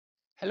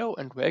Hello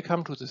and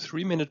welcome to the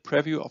 3-minute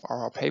preview of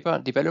our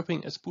paper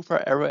developing a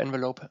spoofer error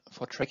envelope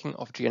for tracking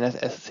of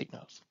GNSS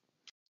signals.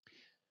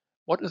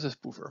 What is a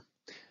spoofer?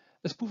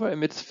 A spoofer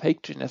emits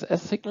fake GNSS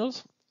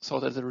signals so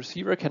that the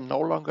receiver can no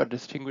longer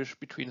distinguish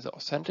between the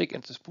authentic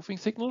and the spoofing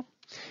signal,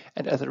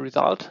 and as a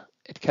result,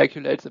 it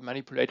calculates a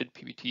manipulated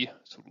PBT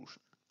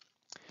solution.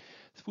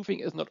 Spoofing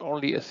is not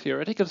only a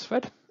theoretical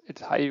threat, it's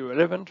highly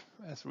relevant,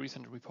 as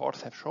recent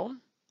reports have shown,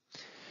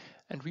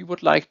 and we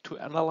would like to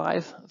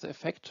analyze the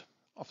effect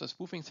of the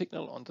spoofing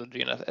signal on the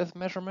GNSS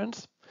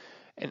measurements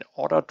in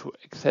order to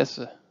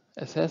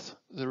assess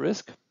the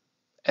risk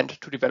and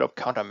to develop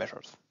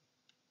countermeasures.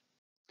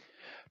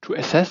 To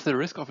assess the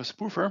risk of a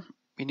spoofer,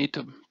 we need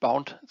to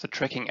bound the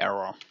tracking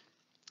error.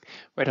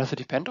 Where does it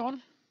depend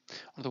on?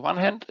 On the one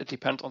hand, it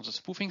depends on the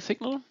spoofing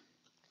signal,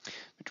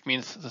 which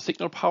means the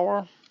signal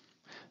power,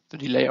 the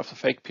delay of the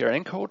fake PR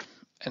encode,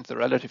 and the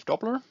relative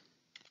Doppler.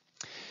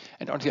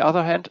 And on the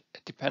other hand,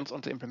 it depends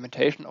on the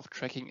implementation of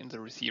tracking in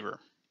the receiver.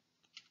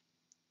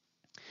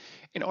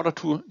 In order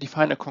to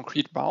define a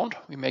concrete bound,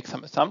 we make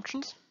some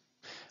assumptions.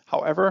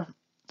 However,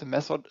 the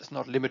method is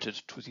not limited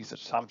to these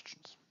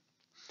assumptions.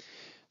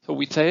 So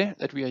we say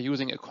that we are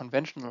using a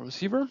conventional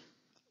receiver.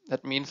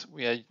 That means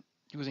we are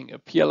using a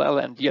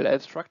PLL and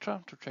DLL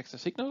structure to track the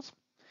signals.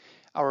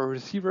 Our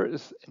receiver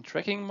is in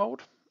tracking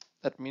mode.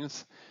 That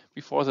means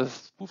before the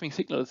spoofing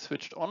signal is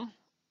switched on,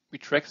 we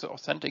track the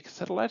authentic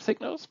satellite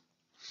signals.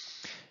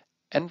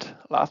 And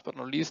last but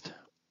not least,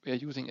 we are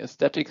using a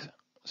static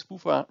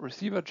spoofer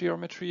receiver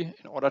geometry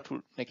in order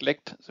to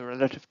neglect the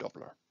relative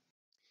Doppler.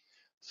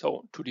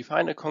 So to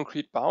define a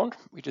concrete bound,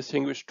 we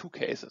distinguish two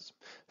cases.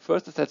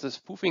 First is that the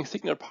spoofing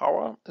signal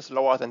power is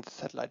lower than the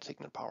satellite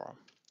signal power.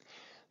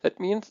 That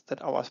means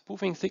that our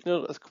spoofing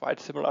signal is quite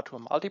similar to a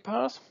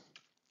multipath.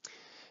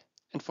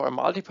 And for a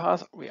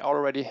multipath, we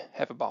already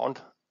have a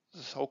bound,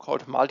 the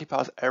so-called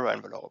multipath error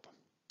envelope.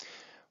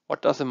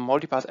 What does a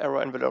multipath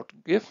error envelope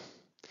give?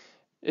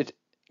 It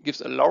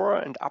gives a lower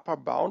and upper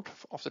bound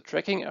of the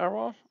tracking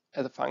error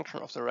as a function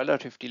of the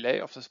relative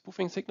delay of the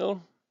spoofing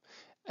signal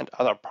and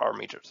other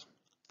parameters.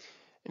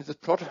 In this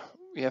plot,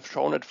 we have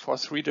shown it for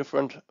 3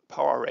 different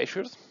power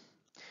ratios,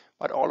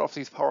 but all of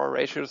these power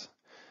ratios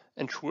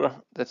ensure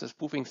that the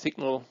spoofing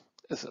signal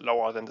is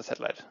lower than the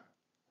satellite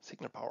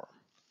signal power.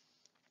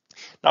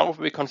 Now, if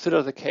we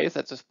consider the case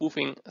that the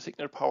spoofing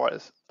signal power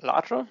is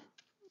larger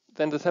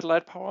than the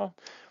satellite power,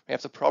 we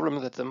have the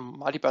problem that the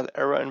multipath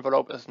error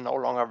envelope is no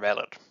longer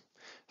valid.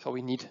 So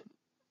we need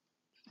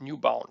new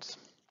bounds.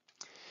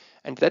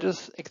 And that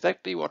is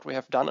exactly what we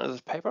have done in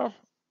this paper.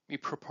 We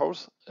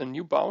propose a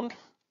new bound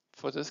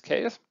for this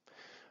case.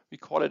 We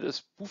call it a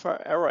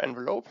spoofer error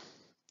envelope,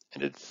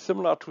 and it's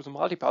similar to the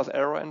multipath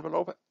error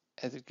envelope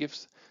as it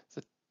gives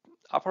the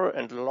upper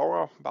and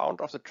lower bound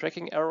of the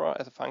tracking error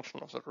as a function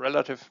of the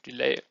relative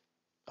delay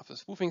of the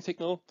spoofing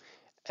signal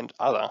and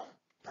other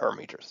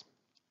parameters.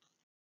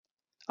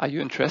 Are you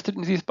interested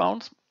in these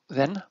bounds?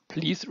 Then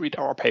please read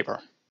our paper.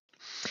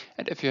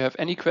 And if you have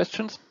any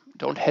questions,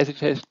 don't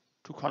hesitate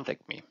to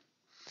contact me.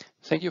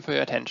 Thank you for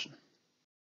your attention.